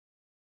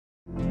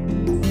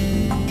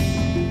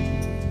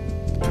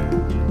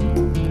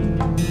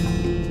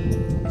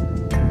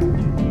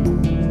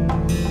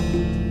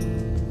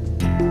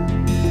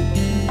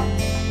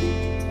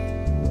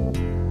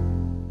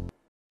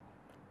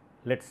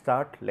Let's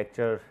start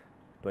lecture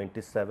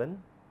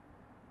 27,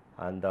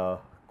 and the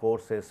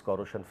course is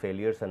corrosion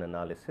failures and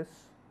analysis.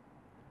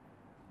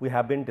 We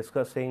have been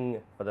discussing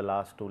for the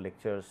last two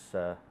lectures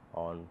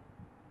on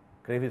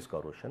crevice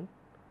corrosion,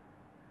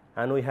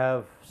 and we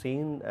have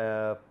seen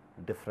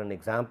different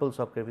examples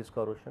of crevice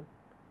corrosion,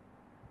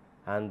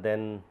 and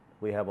then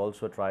we have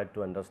also tried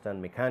to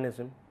understand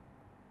mechanism,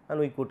 and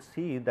we could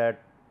see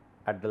that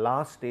at the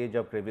last stage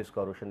of crevice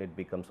corrosion it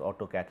becomes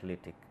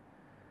autocatalytic,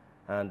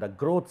 and the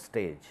growth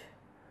stage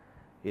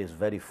is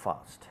very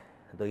fast.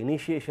 The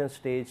initiation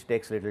stage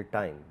takes little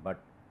time, but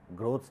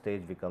growth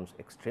stage becomes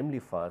extremely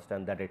fast,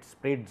 and that it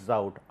spreads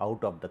out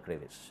of the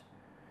crevice.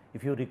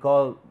 If you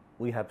recall,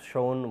 we have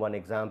shown one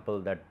example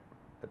that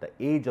the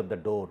edge of the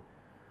door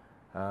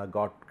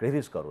got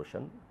crevice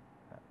corrosion,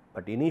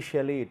 but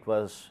initially it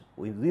was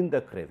within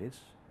the crevice,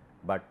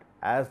 but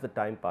as the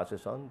time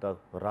passes on, the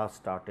rust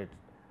started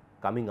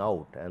coming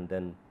out and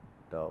then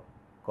the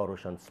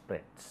corrosion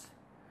spreads.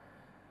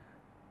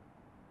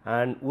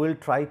 And we will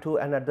try to,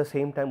 and at the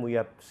same time we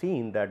have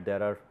seen that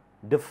there are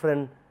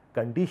different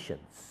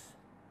conditions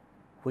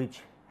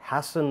which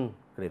hasten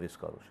crevice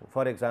corrosion.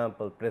 For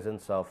example,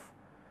 presence of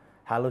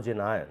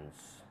halogen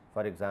ions,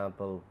 for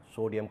example,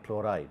 sodium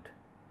chloride,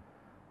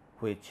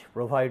 which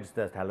provides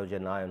the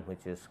halogen ion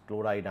which is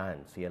chloride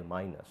ion Cl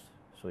minus.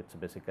 So, it is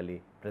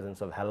basically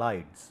presence of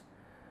halides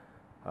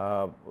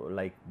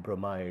like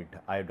bromide,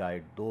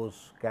 iodide,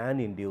 those can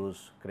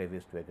induce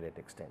crevice to a great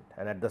extent.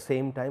 And at the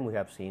same time we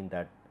have seen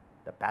that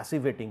the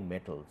passivating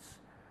metals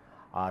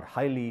are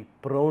highly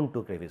prone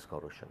to crevice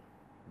corrosion.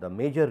 The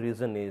major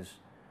reason is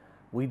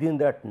within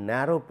that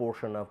narrow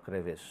portion of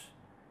crevice,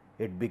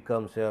 it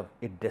becomes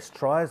it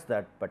destroys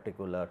that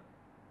particular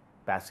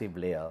passive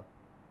layer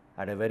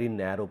at a very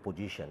narrow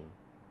position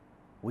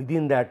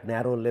within that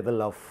narrow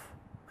level of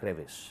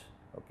crevice.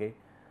 Okay.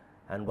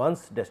 And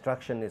once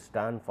destruction is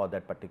done for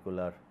that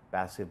particular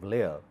passive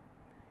layer,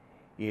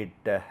 it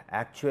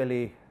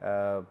actually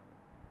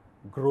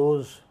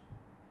grows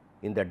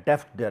in the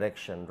depth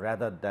direction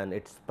rather than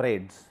it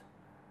spreads.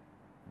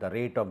 The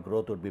rate of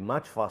growth would be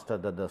much faster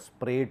than the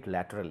spread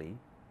laterally,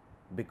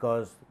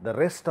 because the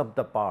rest of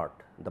the part,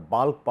 the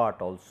bulk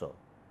part also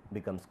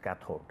becomes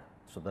cathode.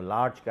 So, the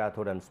large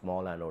cathode and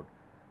small anode,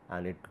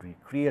 and it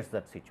recreates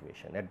that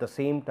situation. At the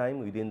same time,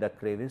 within the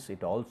crevice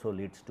it also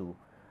leads to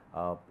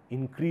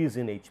increase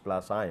in H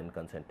plus ion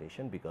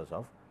concentration because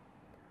of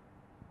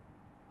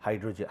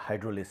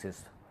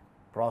hydrolysis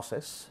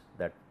process,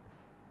 that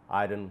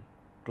iron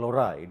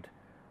chloride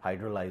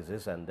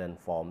hydrolyzes and then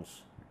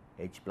forms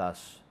H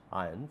plus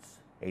ions,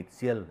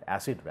 HCl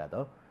acid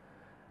rather,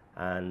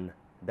 and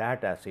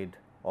that acid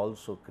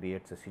also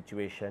creates a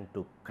situation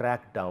to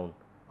crack down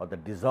or the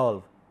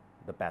dissolve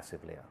the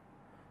passive layer.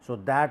 So,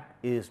 that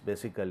is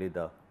basically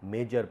the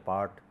major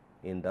part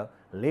in the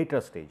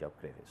later stage of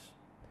crevice.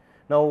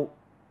 Now,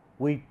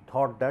 we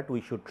thought that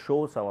we should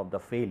show some of the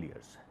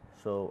failures.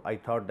 So, I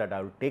thought that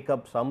I will take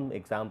up some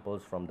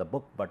examples from the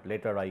book, but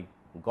later I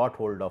got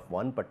hold of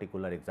one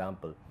particular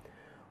example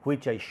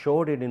which I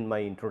showed it in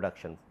my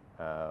introduction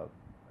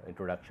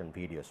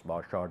videos,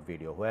 or short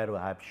video, where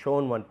I have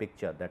shown one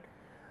picture that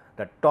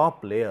the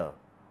top layer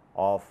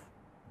of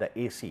the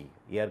AC,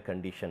 air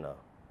conditioner,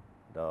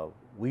 the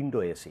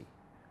window AC,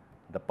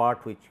 the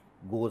part which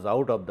goes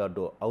out of the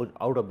door,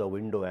 out of the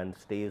window and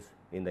stays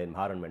in the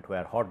environment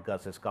where hot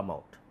gases come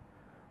out.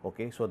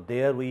 Okay. So,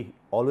 there we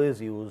always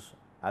use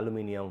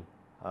aluminum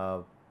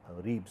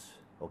ribs.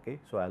 Okay.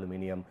 So,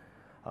 aluminum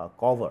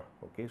cover.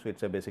 Okay. So, it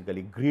is a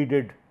basically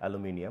greeded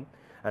aluminum,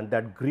 and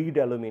that greed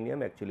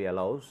aluminum actually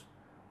allows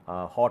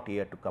hot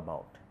air to come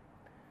out.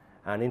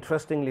 And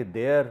interestingly,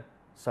 there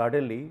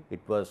suddenly it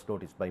was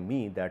noticed by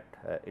me that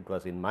it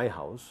was in my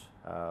house.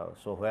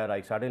 So, where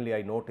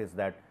I noticed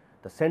that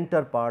the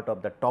center part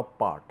of the top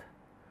part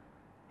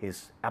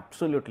is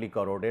absolutely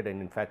corroded,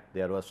 and in fact,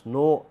 there was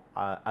no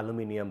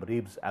aluminum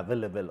ribs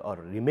available or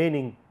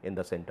remaining in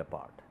the center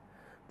part.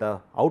 The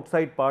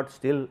outside part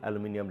still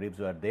aluminum ribs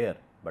were there,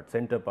 but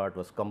center part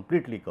was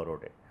completely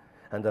corroded,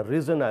 and the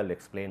reason I will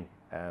explain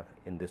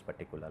in this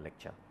particular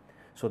lecture.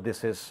 So,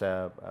 this is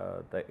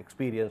the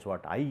experience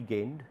what I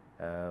gained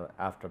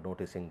after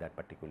noticing that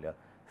particular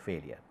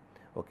failure.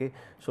 Okay.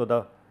 So,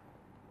 the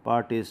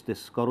part is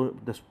this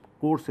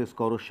course is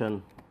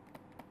corrosion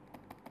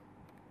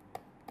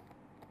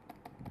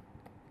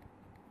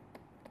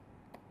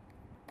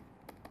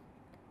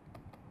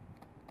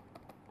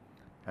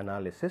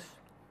analysis,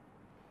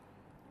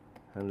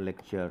 and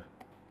lecture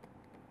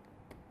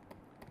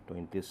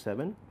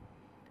 27,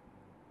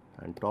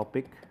 and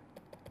topic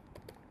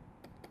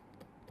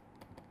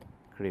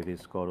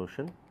crevice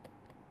corrosion.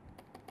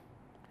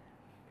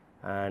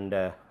 And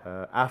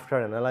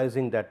after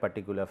analyzing that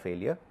particular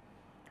failure,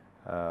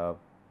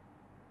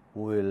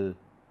 we will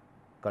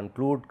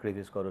conclude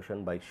crevice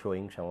corrosion by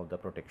showing some of the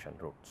protection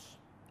routes.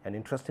 And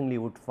interestingly,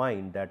 you would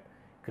find that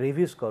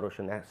crevice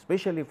corrosion,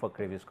 especially for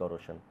crevice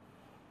corrosion,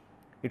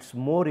 it is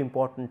more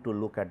important to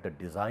look at the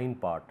design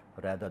part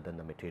rather than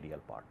the material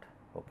part.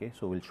 Okay.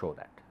 So, we will show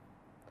that.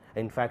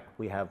 In fact,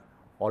 we have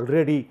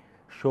already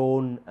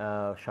shown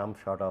some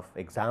sort of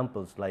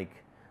examples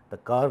like the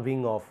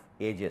carving of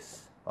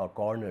edges or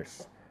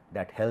corners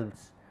that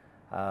helps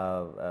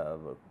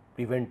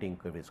preventing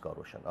crevice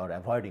corrosion or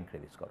avoiding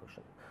crevice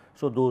corrosion.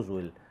 So, those we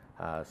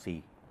will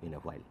see in a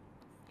while.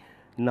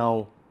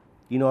 Now,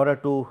 in order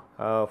to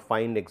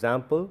find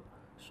example,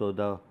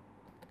 so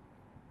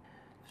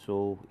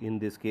in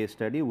this case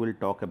study we will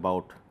talk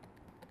about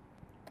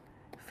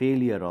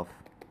failure of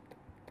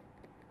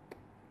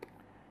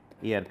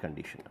air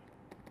conditioner.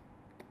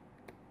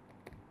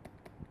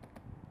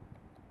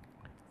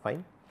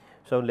 Fine.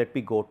 So, let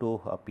me go to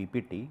a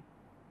PPT.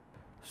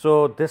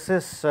 So, this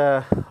is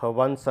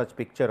one such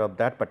picture of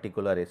that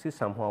particular AC.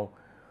 Somehow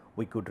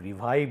we could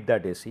revive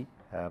that AC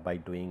by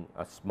doing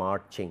a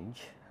smart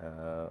change.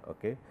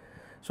 Okay.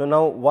 So,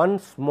 now one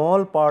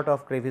small part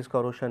of crevice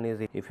corrosion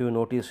is, if you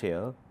notice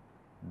here,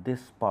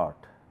 this part,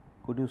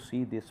 could you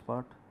see this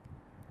part?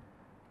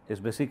 Is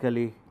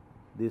basically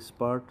this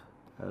part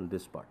and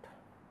this part.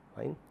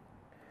 Fine.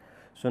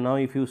 So, now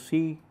if you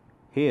see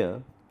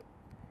here,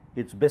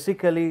 it's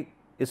basically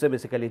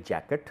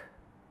jacket,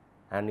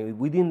 and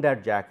within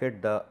that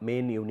jacket the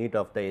main unit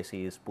of the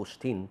AC is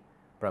pushed in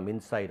from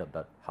inside of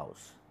the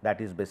house.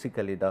 That is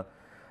basically the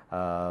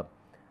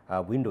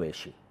window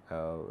AC.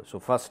 So,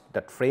 first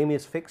that frame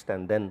is fixed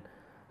and then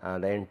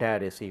the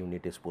entire AC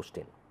unit is pushed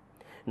in.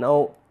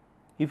 Now,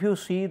 if you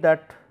see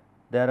that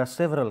there are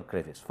several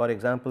crevices, for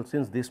example,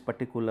 since this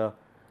particular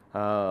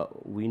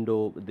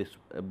window,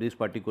 this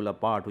particular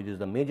part which is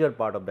the major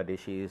part of the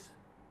AC is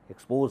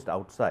exposed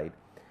outside.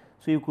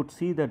 So, you could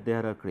see that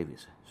there are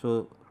crevices.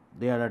 So,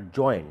 there are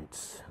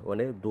joints,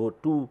 though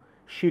two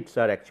sheets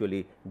are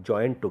actually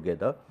joined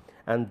together,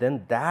 and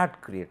then that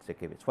creates a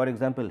crevice. For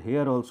example,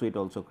 here also it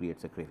also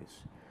creates a crevice.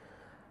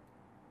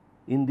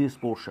 In this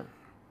portion,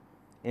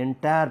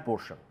 entire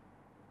portion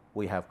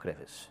we have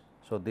crevice.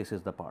 So, this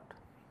is the part.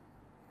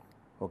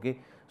 Okay.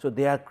 So,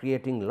 they are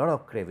creating a lot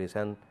of crevice,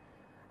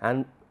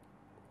 and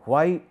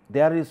why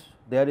there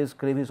is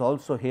crevice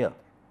also here,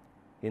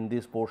 in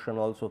this portion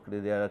also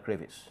there are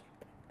crevice,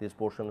 this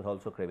portion is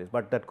also crevice,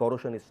 but that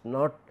corrosion is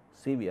not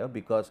severe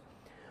because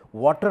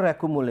water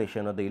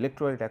accumulation or the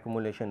electrolyte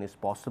accumulation is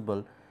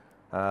possible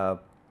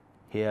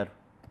here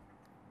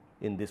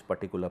in this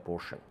particular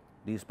portion.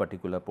 This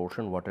particular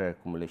portion water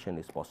accumulation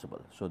is possible.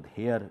 So,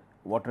 here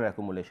water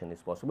accumulation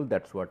is possible,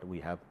 that is what we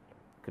have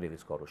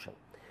crevice corrosion.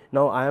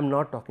 Now, I am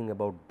not talking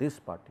about this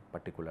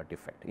particular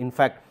defect. In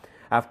fact,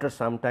 after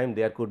some time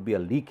there could be a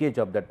leakage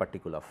of that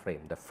particular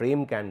frame, the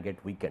frame can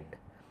get weakened,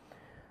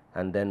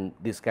 and then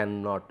this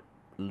cannot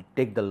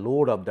take the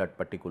load of that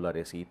particular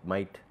AC.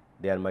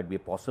 There might be a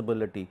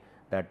possibility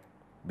that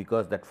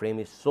because that frame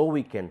is so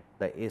weakened,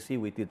 the AC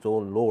with its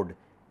own load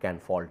can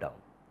fall down,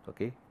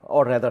 okay,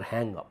 or rather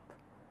hang up.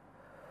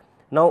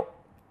 Now,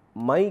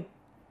 my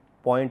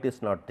point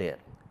is not there.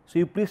 So,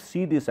 you please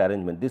see this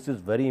arrangement, this is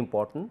very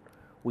important.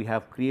 We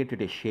have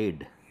created a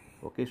shade.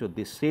 Okay. So,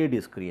 this shade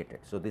is created.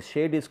 So, this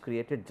shade is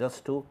created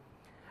just to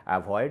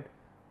avoid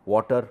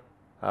water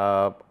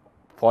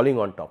falling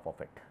on top of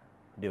it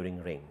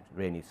during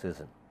rainy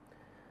season.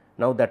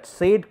 Now, that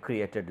shade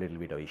created little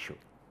bit of issue.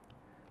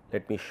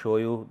 Let me show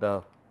you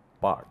the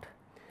part.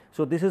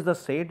 So, this is the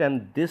shade,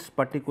 and this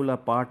particular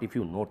part, if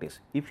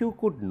you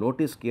could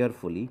notice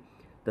carefully,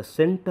 the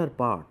center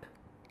part,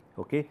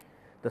 okay,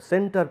 the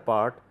center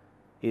part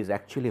is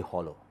actually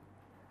hollow,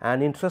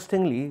 and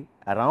interestingly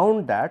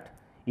around that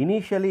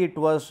initially it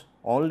was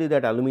only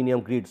that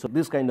aluminum grid. So,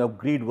 this kind of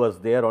grid was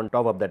there on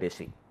top of that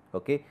AC,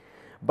 okay.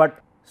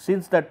 But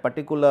since that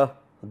particular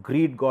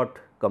grid got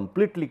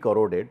completely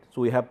corroded,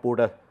 so we have put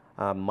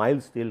a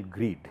mild steel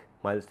grid,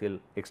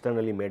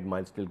 externally made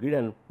mild steel grid,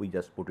 and we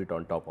just put it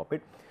on top of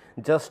it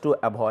just to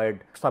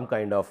avoid some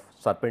kind of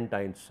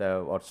serpentines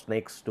or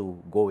snakes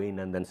to go in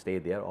and then stay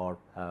there, or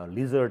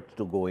lizards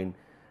to go in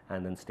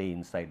and then stay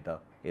inside the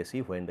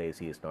AC when the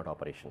AC is not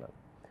operational.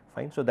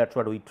 Fine. So, that is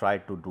what we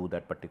tried to do,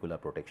 that particular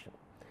protection.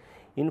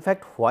 In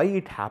fact, why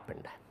it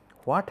happened?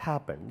 What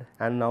happened?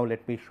 And now,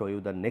 let me show you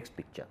the next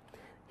picture.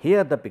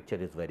 Here the picture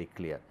is very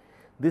clear.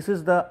 This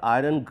is the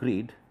iron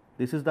grid,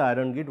 which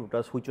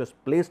was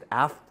placed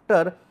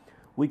after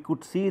we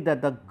could see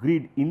that the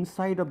grid,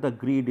 inside of the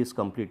grid is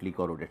completely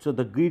corroded. So,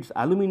 the grids,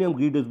 aluminum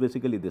grid is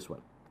basically this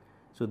one.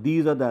 So,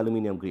 these are the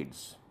aluminum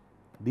grids,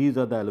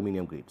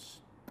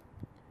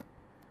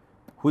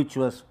 which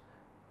was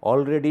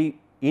already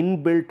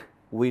inbuilt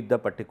with the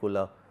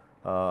particular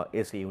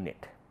AC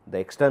unit, the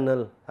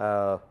external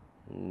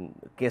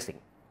casing.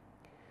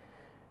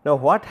 Now,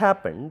 what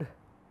happened?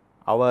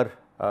 Our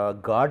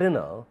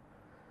gardener,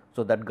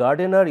 so that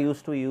gardener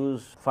used to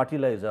use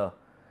fertilizer,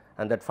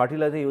 and that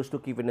fertilizer used to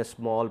keep in a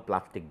small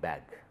plastic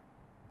bag.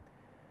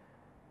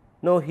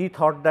 Now, he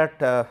thought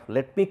that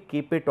let me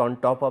keep it on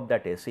top of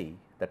that AC,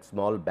 that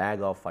small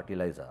bag of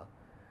fertilizer,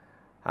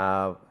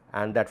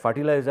 and that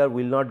fertilizer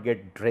will not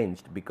get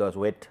drenched because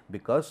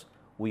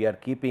we are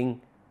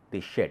keeping the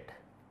shade.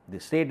 The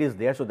shade is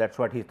there, so that is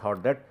what he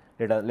thought that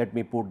let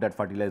me put that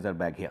fertilizer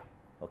bag here.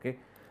 Okay.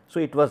 So,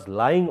 it was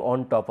lying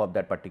on top of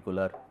that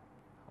particular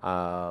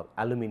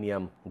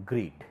aluminum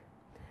grid.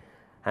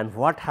 And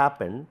what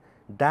happened,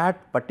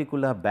 that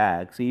particular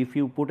bag, see if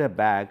you put a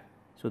bag,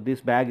 so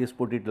this bag is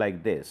put it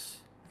like this,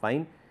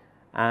 fine,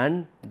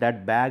 and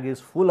that bag is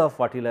full of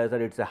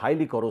fertilizer, it is a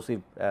highly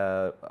corrosive,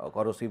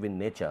 corrosive in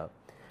nature.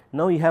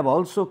 Now, you have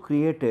also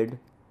created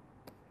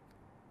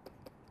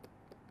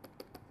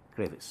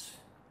crevice.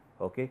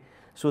 Okay.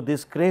 So,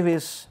 this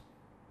crevice,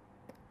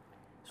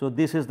 so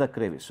this is the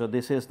crevice. So,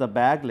 this is the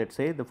bag, let us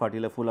say the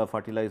fertilizer full of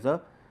fertilizer,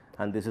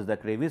 and this is the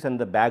crevice, and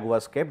the bag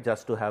was kept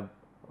just to have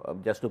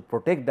just to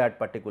protect that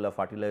particular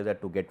fertilizer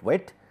to get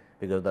wet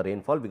because of the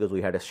rainfall, because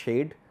we had a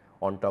shade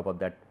on top of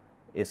that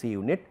AC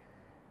unit,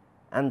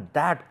 and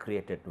that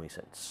created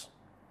nuisance.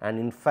 And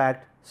in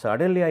fact,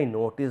 suddenly I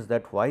noticed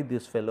that why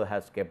this fellow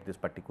has kept this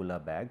particular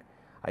bag.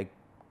 I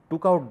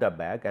took out the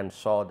bag and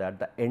saw that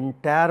the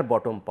entire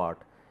bottom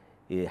part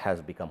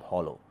has become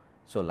hollow.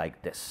 So,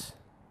 like this,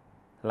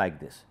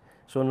 like this.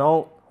 So,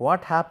 now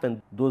what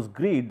happened, those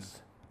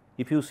grids,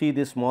 if you see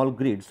this small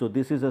grid, so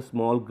this is a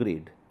small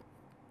grid,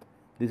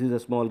 this is a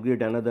small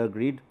grid, another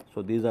grid.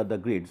 So, these are the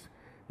grids.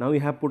 Now, we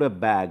have put a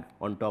bag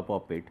on top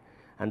of it,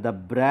 and the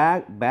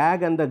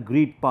bag and the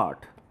grid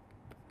part,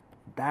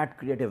 that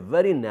create a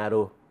very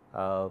narrow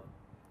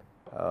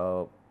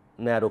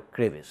narrow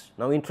crevice.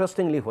 Now,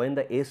 interestingly, when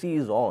the AC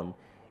is on,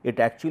 it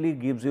actually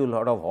gives you a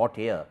lot of hot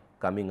air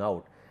coming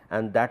out,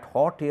 and that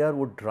hot air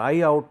would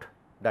dry out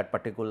that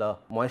particular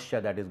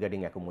moisture that is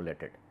getting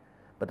accumulated.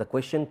 But the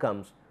question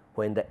comes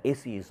when the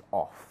AC is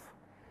off.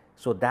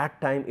 So, that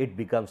time it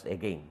becomes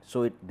again.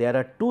 So, there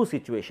are two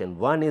situations,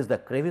 one is the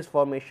crevice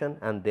formation,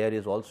 and there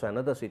is also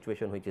another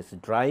situation which is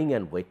drying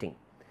and wetting,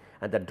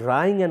 and the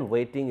drying and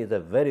wetting is a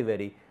very,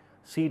 very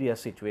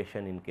serious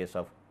situation in case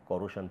of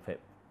corrosion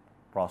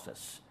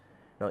process.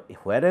 Now,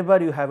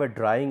 wherever you have a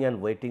drying and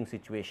wetting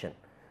situation,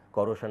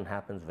 corrosion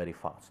happens very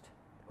fast.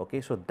 Okay.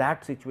 So,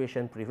 that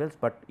situation prevails,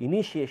 but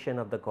initiation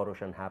of the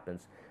corrosion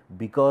happens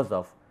because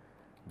of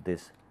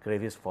this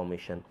crevice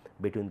formation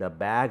between the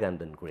bag and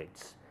the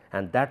grids,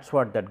 and that is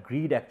what that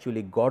grid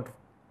actually got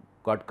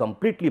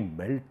completely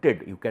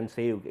melted, you can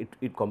say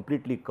it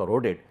completely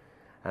corroded,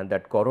 and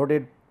that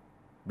corroded,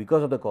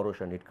 because of the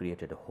corrosion it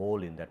created a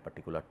hole in that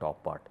particular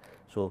top part.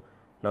 So,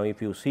 now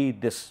if you see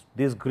this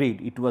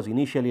grid, it was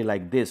initially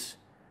like this,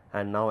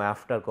 and now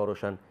after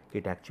corrosion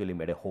it actually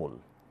made a hole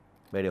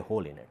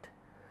in it.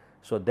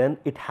 So, then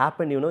it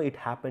happened, it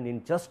happened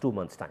in just 2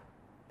 months time.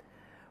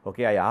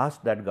 Okay, I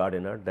asked that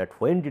gardener that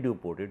when did you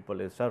put it?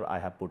 Well, sir, I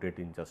have put it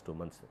in just 2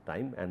 months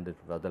time, and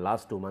for the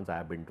last 2 months I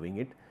have been doing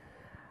it,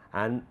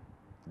 and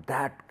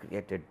that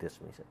created this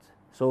nuisance.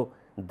 So,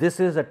 this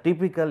is a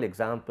typical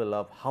example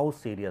of how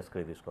serious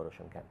crevice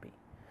corrosion can be.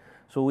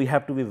 So, we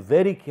have to be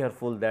very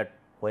careful that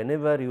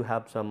whenever you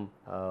have some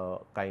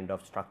kind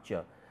of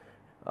structure,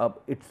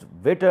 it is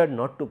better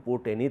not to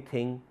put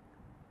anything,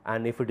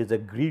 and if it is a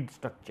grid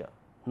structure,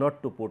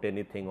 not to put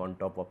anything on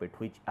top of it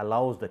which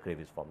allows the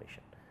crevice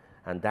formation,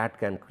 and that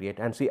can create,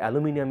 and see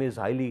aluminum is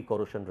highly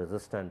corrosion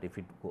resistant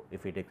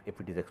if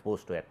it is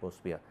exposed to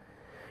atmosphere.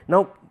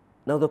 Now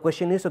the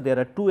question is, so there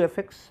are two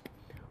effects,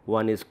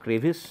 one is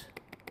crevice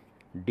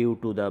due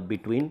to the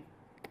between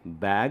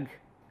bag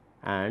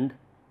and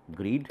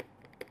grid,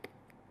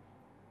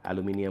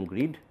 aluminum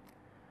grid.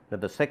 Now,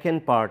 the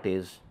second part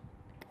is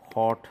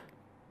hot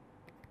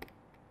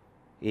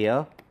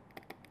air,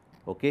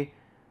 okay.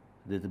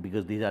 This is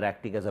because these are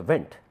acting as a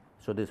vent.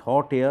 So, this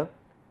hot air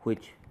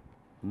which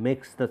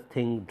makes the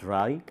thing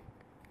dry,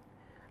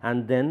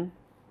 and then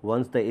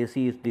once the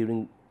AC is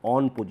during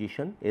on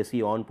position,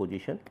 AC on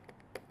position,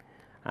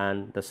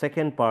 and the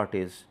second part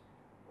is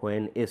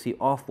when AC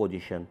off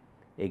position,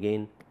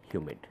 again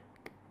humid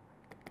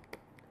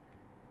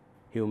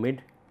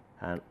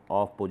and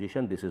off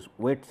position. This is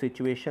wet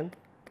situation,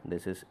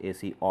 this is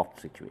AC off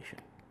situation,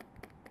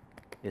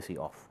 AC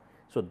off.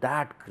 So,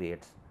 that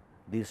creates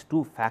these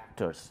two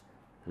factors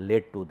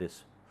led to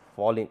this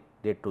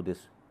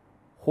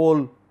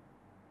whole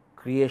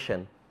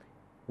creation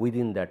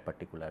within that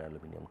particular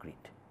aluminum grid.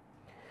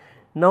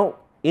 Now,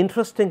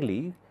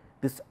 interestingly,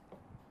 this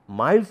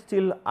mild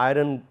steel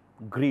iron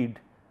grid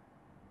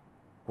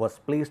was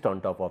placed on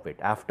top of it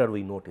after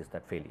we noticed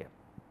that failure,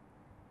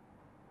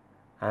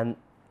 and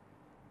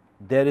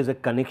there is a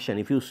connection.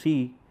 If you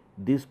see,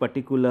 this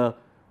particular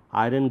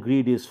iron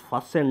grid is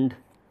fastened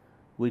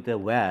with a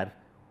wire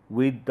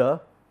with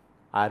the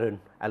iron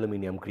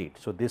aluminum grid.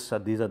 So, these are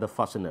the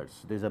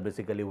fasteners, these are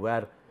basically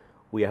where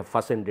we have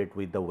fastened it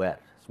with the wire,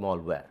 small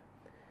wire,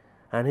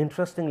 and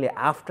interestingly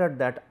after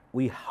that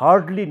we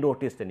hardly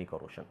noticed any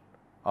corrosion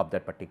of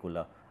that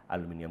particular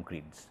aluminum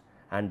grids,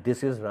 and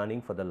this is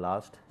running for the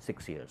last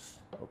 6 years,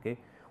 okay,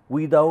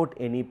 without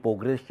any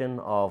progression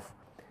of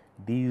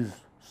these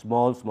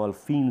small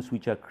fins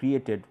which are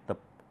created, the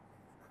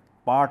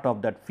part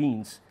of that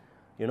fins,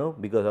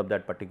 because of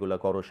that particular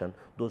corrosion,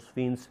 those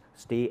fins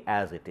stay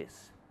as it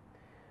is.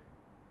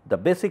 The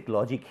basic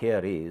logic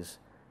here is,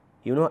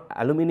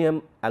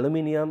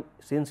 aluminum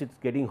since it is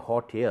getting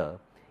hot air,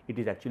 it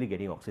is actually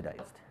getting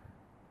oxidized,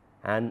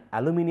 and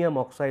aluminum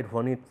oxide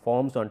when it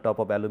forms on top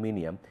of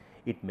aluminum,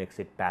 it makes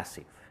it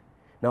passive.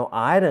 Now,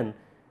 iron,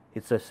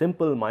 it is a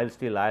simple mild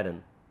steel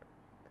iron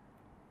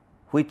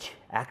which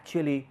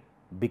actually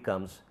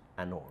becomes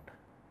anode.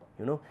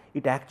 You know,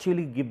 it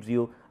actually gives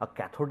you a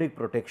cathodic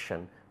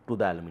protection to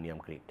the aluminum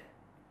grid,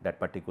 that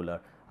particular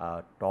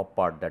top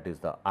part, that is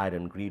the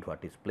iron grid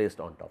what is placed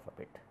on top of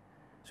it.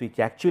 So, it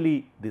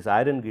actually, this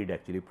iron grid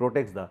actually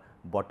protects the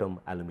bottom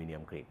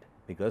aluminum grid,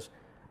 because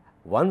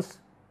once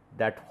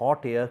that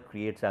hot air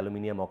creates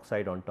aluminum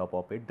oxide on top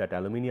of it, that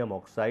aluminum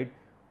oxide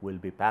will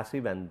be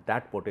passive and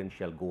that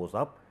potential goes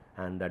up,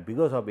 and that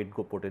because of it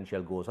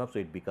potential goes up. So,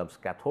 it becomes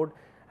cathode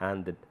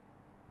and the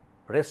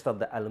rest of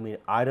the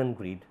iron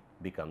grid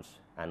becomes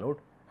anode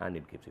and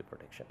it gives you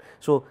protection.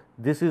 So,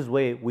 this is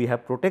way we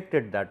have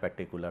protected that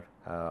particular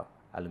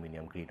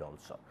aluminum grid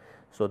also.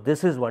 So,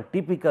 this is one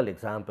typical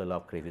example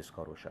of crevice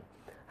corrosion,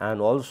 and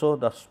also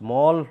the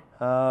small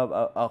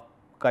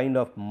kind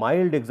of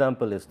mild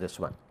example is this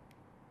one.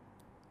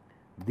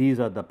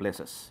 These are the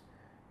places,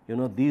 you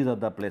know, these are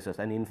the places,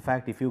 and in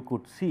fact, if you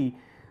could see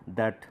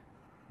that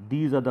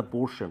these are the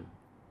portion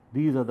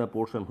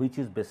which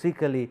is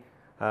basically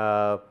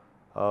the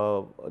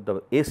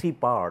AC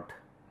part,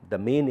 the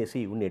main AC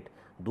unit,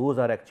 those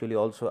are actually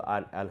also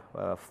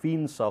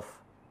fins of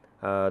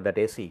that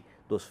AC.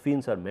 Those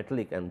fins are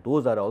metallic and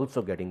those are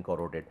also getting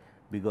corroded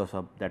because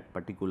of that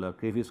particular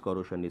crevice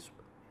corrosion is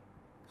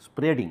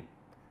spreading,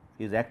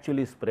 is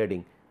actually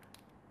spreading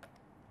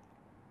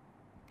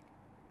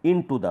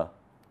into the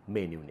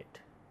main unit.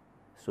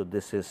 So,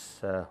 this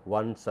is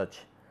one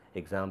such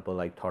example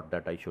I thought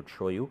that I should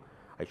show you,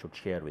 I should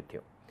share with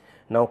you.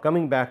 Now,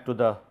 coming back to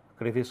the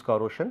crevice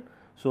corrosion.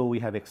 So, we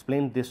have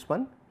explained this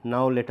one.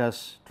 Now, let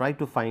us try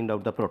to find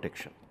out the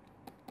protection.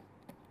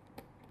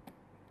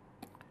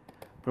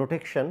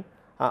 Protection,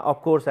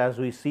 of course, as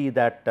we see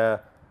that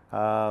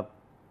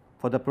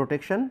for the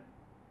protection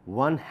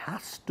one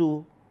has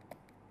to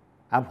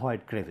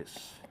avoid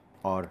crevice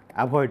or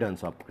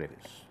avoidance of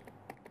crevice.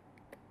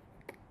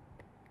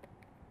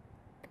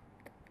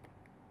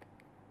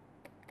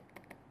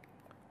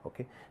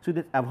 Okay. So,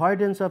 this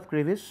avoidance of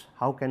crevice,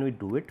 how can we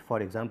do it?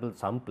 For example,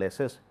 some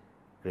places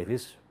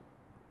crevice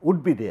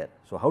would be there.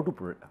 So, how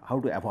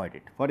to avoid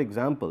it? For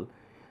example,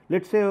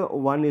 let us say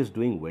one is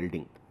doing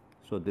welding.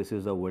 So, this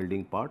is a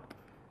welding part,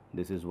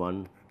 this is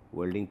one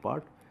welding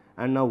part,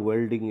 and now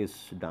welding is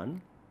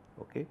done.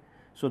 Okay.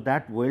 So,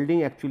 that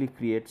welding actually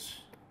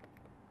creates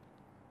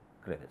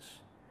crevice.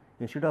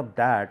 Instead of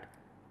that,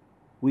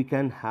 we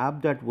can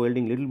have that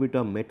welding little bit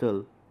of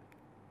metal,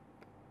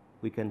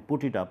 we can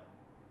put it up,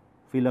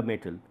 fill a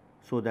metal,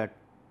 so that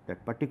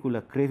that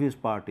particular crevice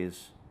part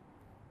is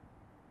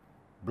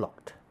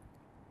blocked.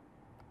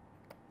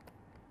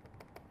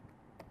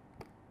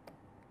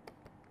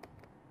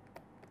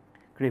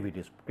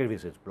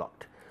 Crevice is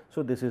blocked.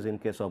 So, this is in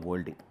case of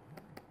welding.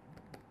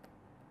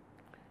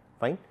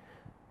 Fine.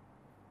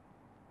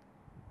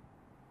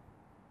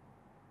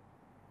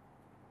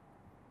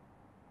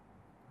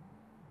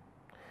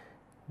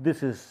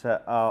 This is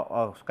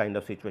a kind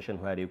of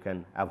situation where you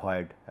can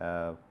avoid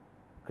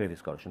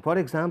crevice corrosion. For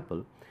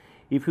example,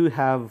 if you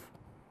have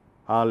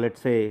let us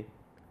say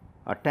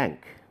a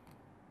tank,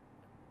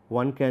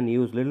 one can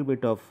use little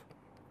bit of,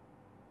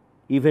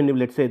 even if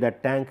let us say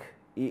that tank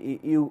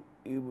you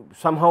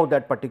somehow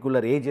that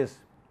particular edges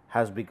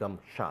has become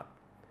sharp.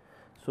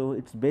 So,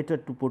 it is better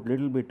to put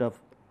little bit of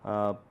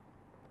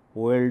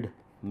weld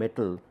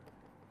metal,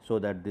 so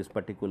that this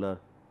particular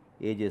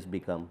edges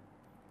become,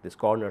 these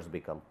corners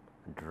become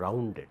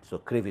rounded. So,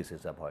 crevice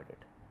is avoided.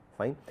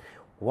 Fine.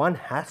 One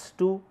has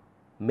to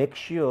make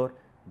sure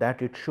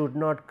that it should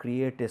not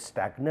create a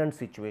stagnant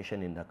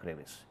situation in the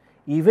crevice.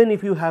 Even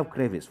if you have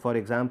crevice, for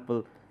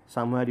example,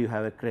 somewhere you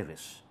have a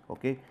crevice.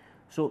 Okay.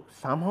 So,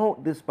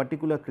 somehow this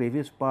particular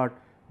crevice part,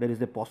 there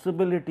is a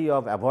possibility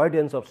of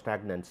avoidance of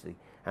stagnancy,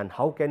 and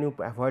how can you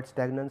avoid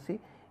stagnancy?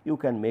 You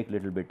can make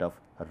little bit of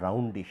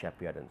roundish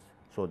appearance,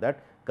 so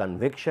that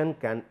convection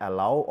can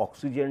allow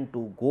oxygen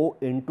to go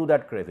into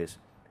that crevice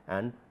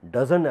and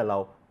does not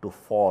allow to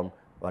form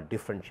a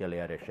differential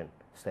aeration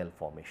cell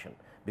formation,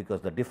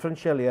 because the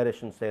differential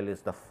aeration cell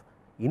is the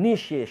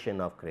initiation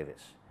of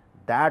crevice,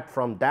 that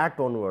from that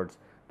onwards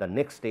the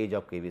next stage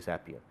of crevice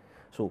appear.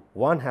 So,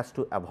 one has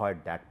to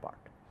avoid that part.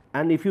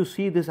 And if you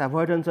see this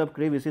avoidance of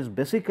crevice is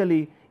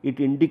basically,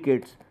 it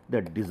indicates the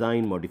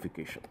design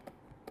modification.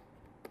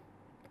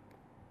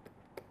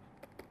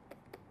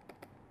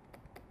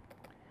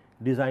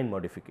 Design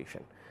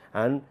modification,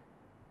 and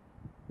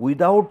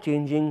without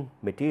changing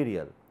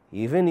material,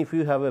 even if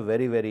you have a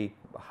very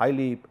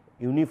highly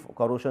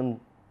corrosion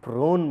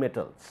prone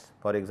metals,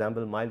 for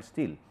example, mild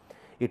steel,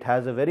 it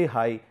has a very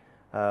high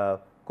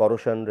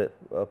corrosion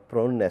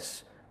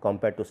proneness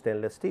compared to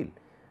stainless steel,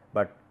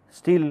 but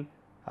still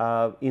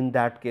in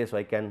that case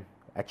I can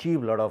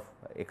achieve lot of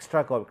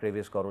extra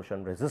crevice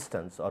corrosion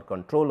resistance or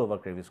control over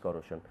crevice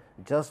corrosion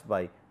just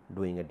by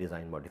doing a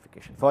design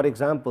modification. For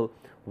example,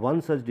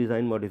 one such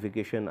design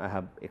modification I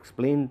have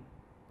explained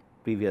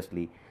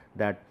previously,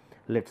 that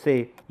let us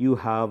say you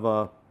have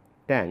a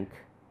tank,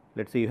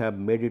 let us say you have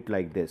made it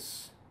like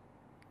this,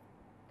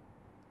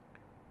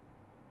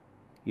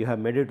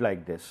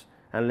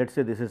 and let us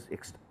say this is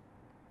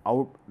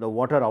the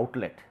water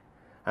outlet,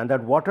 and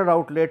that water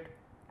outlet,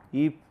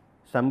 if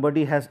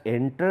somebody has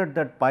entered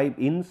that pipe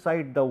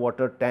inside the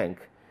water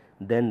tank,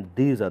 then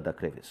these are the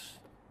crevice.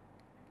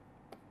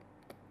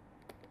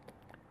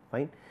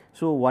 Fine.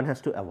 So, one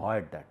has to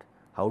avoid that.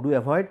 How do you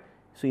avoid?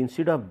 So,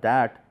 instead of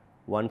that,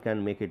 one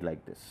can make it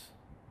like this.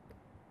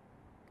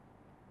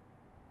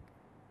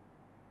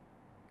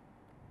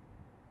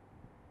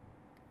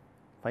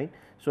 Fine.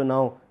 So,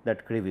 now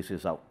that crevice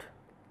is out,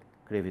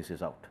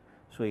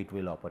 so it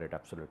will operate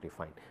absolutely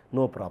fine,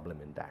 no problem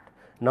in that.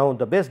 Now,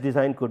 the best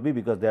design could be,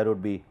 because there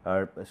would be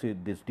see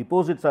these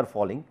deposits are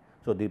falling.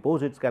 So,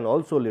 deposits can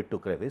also lead to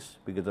crevice,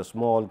 because a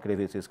small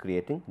crevice is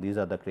creating, these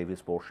are the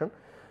crevice portion.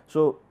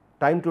 So,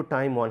 time to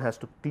time one has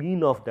to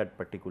clean off that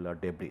particular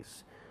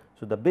debris.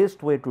 So, the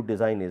best way to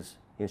design is,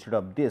 instead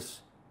of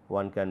this,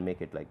 one can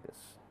make it like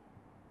this.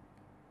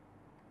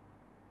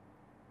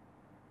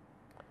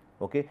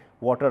 Okay.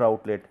 Water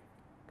outlet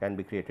can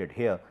be created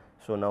here.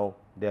 So, now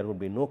there would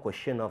be no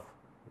question of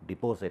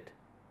deposit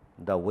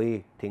the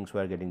way things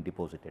were getting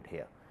deposited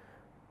here.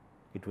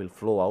 It will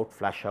flow out,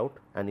 flash out,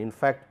 and in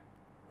fact,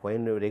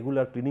 when a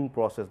regular cleaning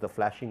process, the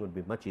flashing would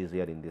be much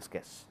easier in this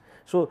case.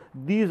 So,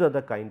 these are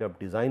the kind of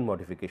design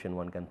modification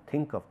one can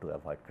think of to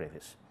avoid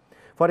crevice.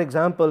 For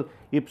example,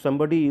 if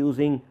somebody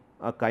using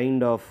a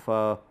kind of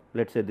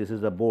let us say this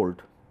is a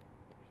bolt,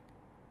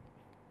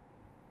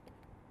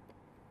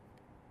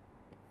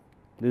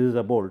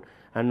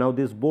 and now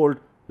this bolt,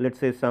 let us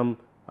say some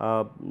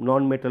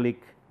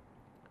non-metallic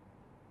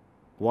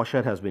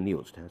washer has been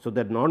used. So,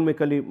 that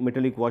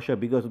non-metallic washer,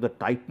 because of the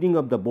tightening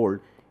of the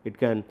bolt, it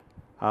can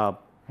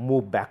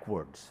move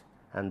backwards,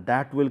 and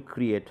that will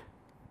create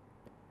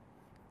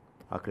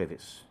a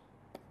crevice.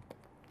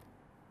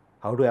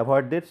 How to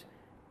avoid this?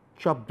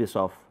 Chop this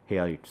off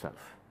here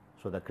itself.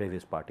 So, the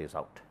crevice part is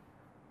out,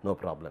 no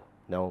problem.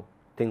 Now,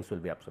 things will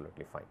be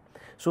absolutely fine.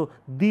 So,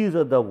 these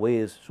are the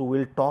ways. So, we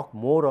will talk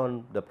more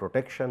on the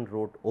protection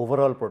route,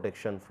 overall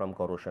protection from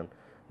corrosion.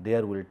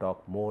 There we will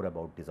talk more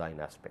about design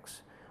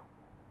aspects.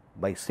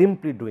 By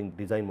simply doing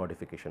design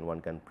modification,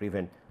 one can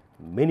prevent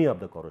many of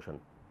the corrosion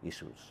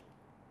issues.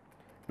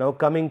 Now,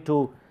 coming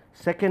to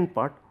second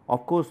part,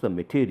 of course, the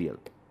material.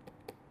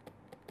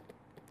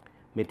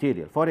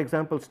 For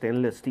example,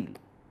 stainless steel.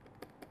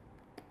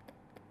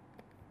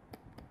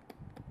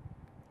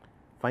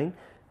 Fine.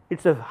 It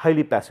is a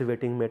highly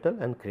passivating metal,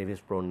 and crevice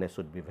proneness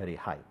would be very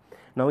high.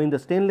 Now, in the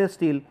stainless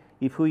steel,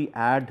 if we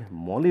add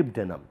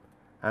molybdenum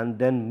and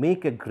then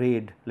make a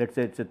grade, let us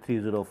say it is a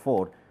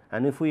 304,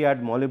 and if we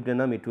add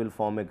molybdenum, it will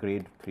form a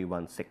grade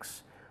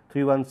 316,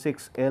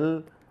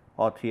 316L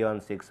or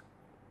 316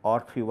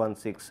 or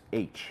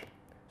 316H.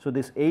 So,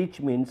 this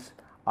H means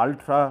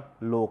ultra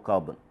low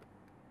carbon.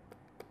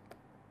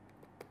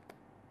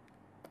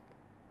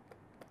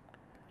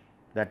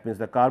 That means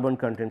the carbon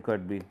content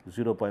could be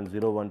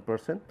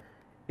 0.01%,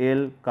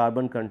 L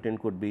carbon content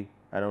could be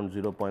around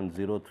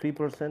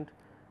 0.03%,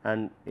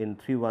 and in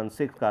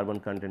 316 carbon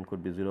content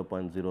could be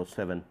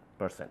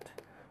 0.07%.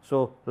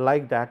 So,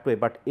 like that way,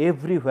 but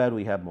everywhere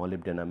we have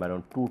molybdenum,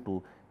 around 2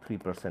 to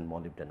 3%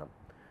 molybdenum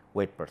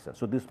weight percent.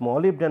 So, this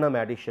molybdenum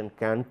addition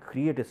can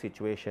create a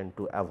situation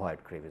to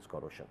avoid crevice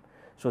corrosion.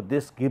 So,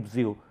 this gives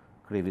you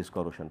crevice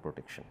corrosion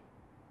protection,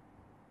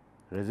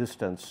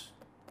 resistance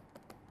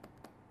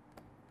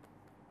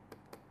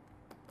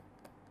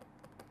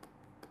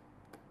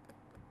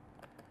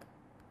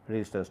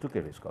to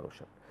crevice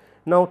corrosion.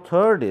 Now,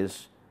 third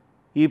is,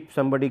 if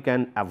somebody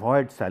can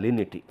avoid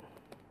salinity.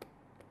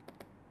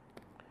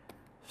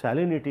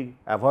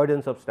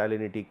 Avoidance of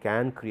salinity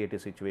can create a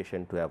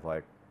situation to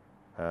avoid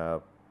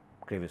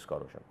crevice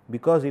corrosion,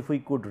 because if we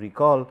could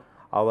recall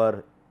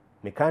our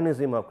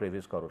mechanism of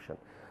crevice corrosion,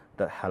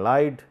 the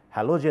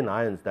halogen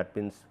ions, that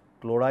means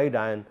chloride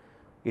ion,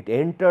 it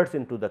enters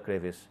into the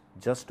crevice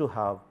just to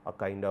have a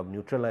kind of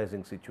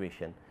neutralizing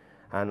situation,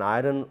 and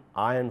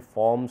iron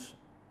forms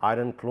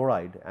iron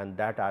chloride, and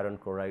that iron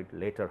chloride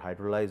later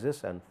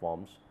hydrolyzes and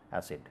forms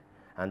acid,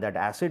 and that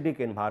acidic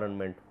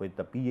environment with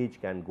the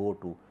pH can go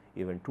to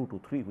even 2 to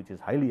 3, which is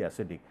highly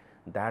acidic,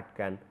 that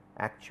can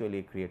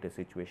actually create a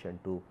situation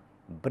to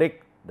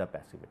break the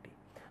passivity.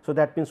 So,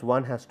 that means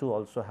one has to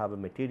also have a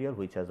material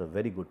which has a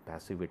very good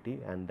passivity,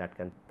 and that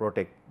can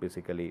protect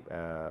basically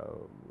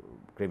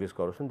crevice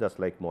corrosion, just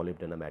like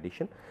molybdenum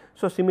addition.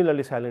 So,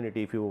 similarly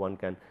salinity, if one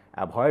can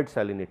avoid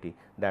salinity,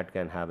 that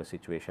can have a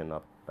situation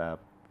of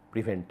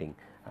preventing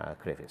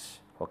crevice.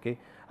 Okay.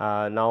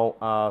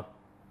 Now,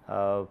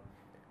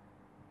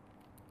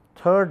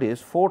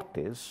 fourth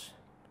is,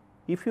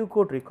 if you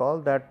could recall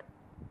that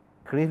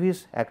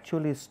crevice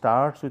actually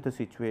starts with a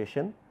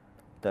situation,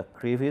 the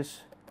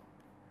crevice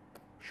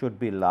should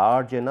be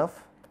large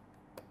enough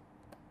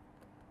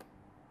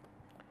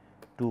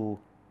to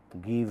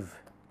give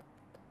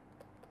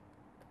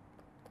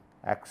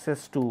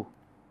access to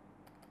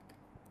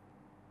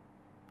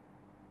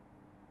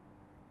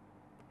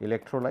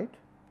electrolyte,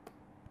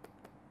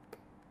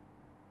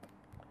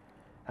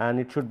 and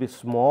it should be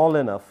small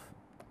enough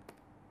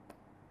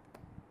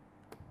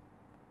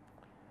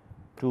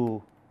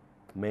to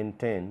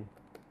maintain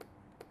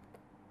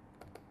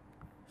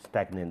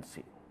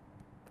stagnancy.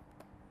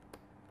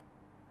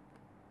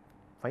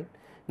 Fine.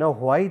 Now,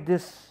 why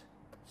this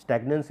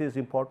stagnancy is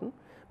important?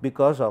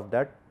 Because of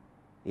that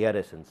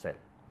aeration cell,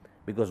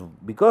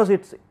 because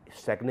it's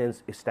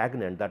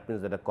stagnant, that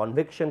means that the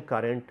convection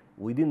current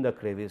within the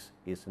crevice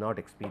is not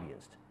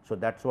experienced. So,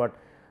 that is what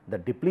the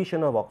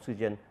depletion of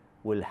oxygen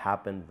will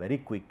happen very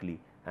quickly,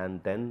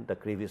 and then the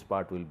crevice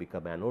part will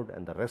become anode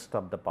and the rest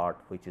of the part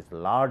which is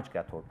large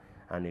cathode,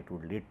 and it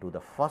would lead to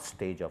the first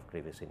stage of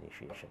crevice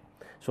initiation.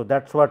 So,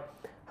 that is what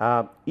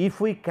if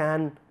we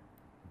can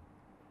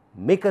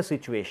make a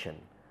situation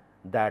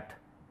that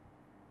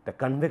the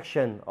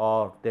convection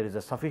or there is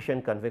a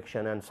sufficient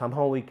convection and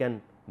somehow we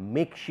can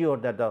make sure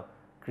that the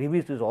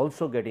crevice is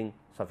also getting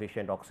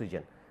sufficient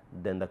oxygen,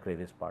 then the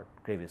crevice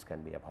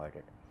can be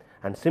avoided.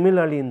 And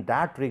similarly, in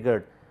that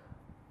regard,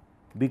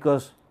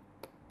 because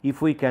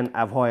if we can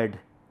avoid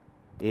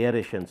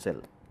aeration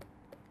cell,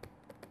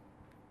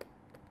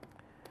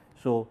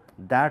 so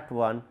that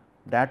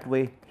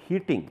way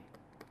heating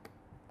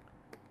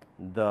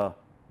the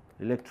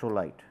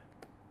electrolyte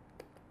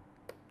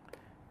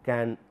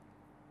can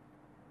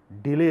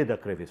delay the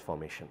crevice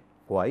formation.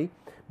 Why?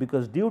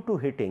 Because due to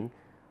heating,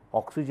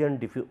 oxygen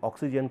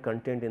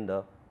content in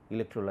the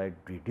electrolyte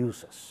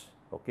reduces.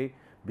 Okay?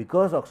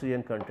 Because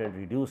oxygen content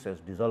reduces,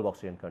 dissolved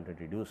oxygen content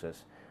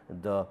reduces,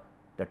 the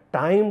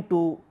time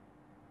to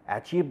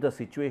achieve the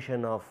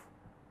situation of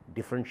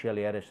differential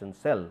aeration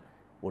cell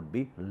would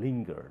be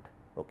lingered.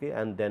 Okay?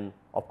 And then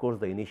of course,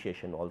 the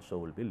initiation also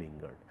will be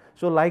lingered.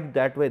 So, like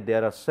that way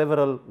there are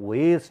several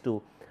ways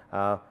to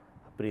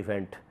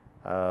prevent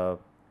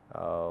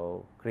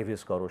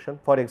crevice corrosion.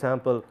 For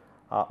example,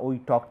 we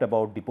talked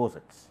about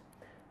deposits.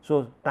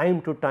 So,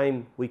 time to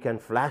time we can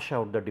flash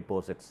out the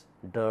deposits,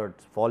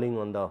 dirt falling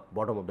on the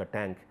bottom of the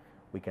tank,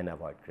 we can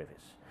avoid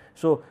crevice.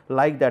 So,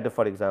 like that,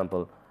 for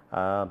example,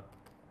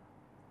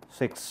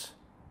 6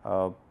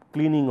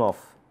 cleaning of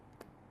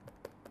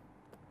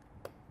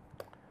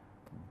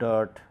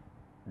dirt,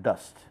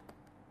 dust,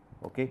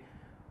 okay,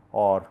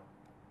 or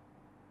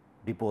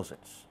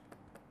deposits.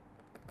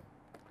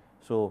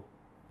 So,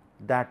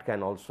 that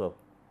can also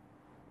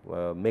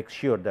make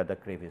sure that the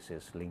crevice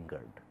is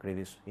lingered,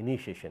 crevice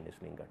initiation is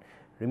lingered.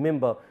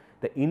 Remember,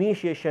 the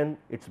initiation,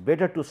 it is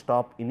better to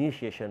stop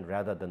initiation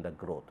rather than the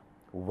growth.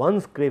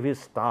 Once crevice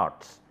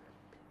starts,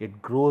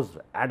 it grows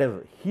at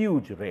a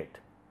huge rate.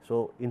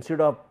 So,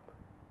 instead of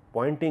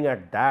pointing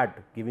at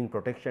that, giving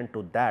protection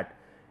to that,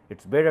 it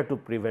is better to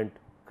prevent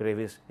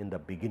crevice in the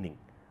beginning,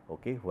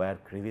 okay, where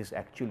crevice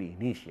actually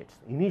initiates.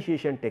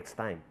 Initiation takes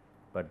time,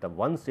 but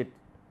once it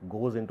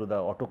goes into the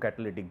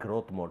autocatalytic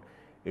growth mode,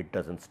 it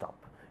does not stop.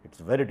 It is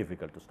very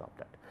difficult to stop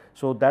that.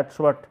 So, that is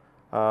what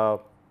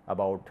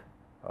about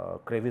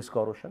crevice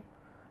corrosion,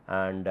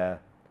 and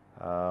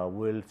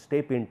we will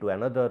step into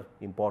another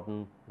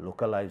important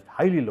localized,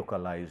 highly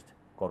localized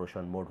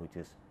corrosion mode, which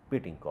is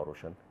pitting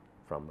corrosion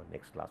from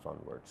next class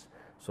onwards.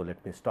 So,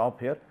 let me stop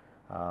here.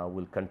 We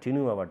will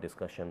continue our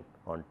discussion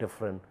on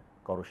different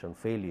corrosion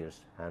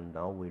failures, and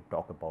now we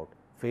talk about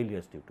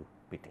failures due to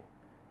pitting.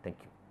 Thank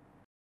you.